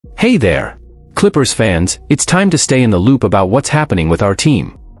Hey there! Clippers fans, it's time to stay in the loop about what's happening with our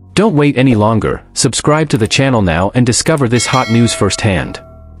team. Don't wait any longer, subscribe to the channel now and discover this hot news firsthand.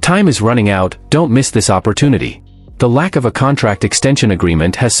 Time is running out, don't miss this opportunity. The lack of a contract extension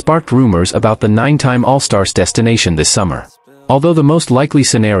agreement has sparked rumors about the 9-time All-Stars destination this summer. Although the most likely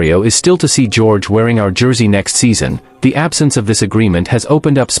scenario is still to see George wearing our jersey next season, the absence of this agreement has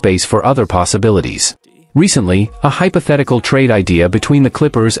opened up space for other possibilities. Recently, a hypothetical trade idea between the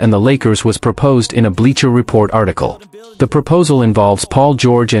Clippers and the Lakers was proposed in a Bleacher Report article. The proposal involves Paul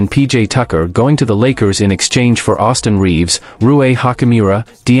George and PJ Tucker going to the Lakers in exchange for Austin Reeves, Rui Hachimura,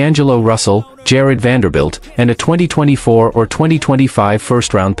 D'Angelo Russell, Jared Vanderbilt, and a 2024 or 2025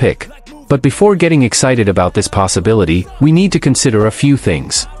 first-round pick. But before getting excited about this possibility, we need to consider a few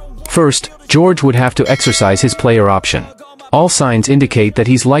things. First, George would have to exercise his player option. All signs indicate that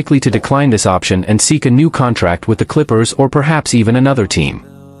he's likely to decline this option and seek a new contract with the Clippers or perhaps even another team.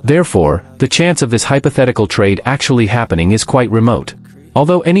 Therefore, the chance of this hypothetical trade actually happening is quite remote.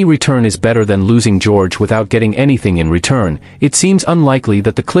 Although any return is better than losing George without getting anything in return, it seems unlikely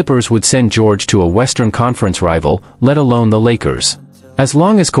that the Clippers would send George to a Western Conference rival, let alone the Lakers. As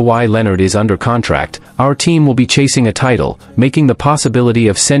long as Kawhi Leonard is under contract, our team will be chasing a title, making the possibility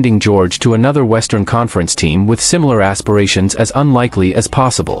of sending George to another Western Conference team with similar aspirations as unlikely as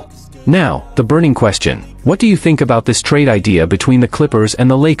possible. Now, the burning question: what do you think about this trade idea between the Clippers and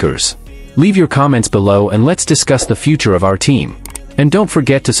the Lakers? Leave your comments below and let's discuss the future of our team. And don't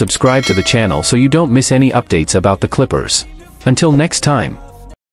forget to subscribe to the channel so you don't miss any updates about the Clippers. Until next time.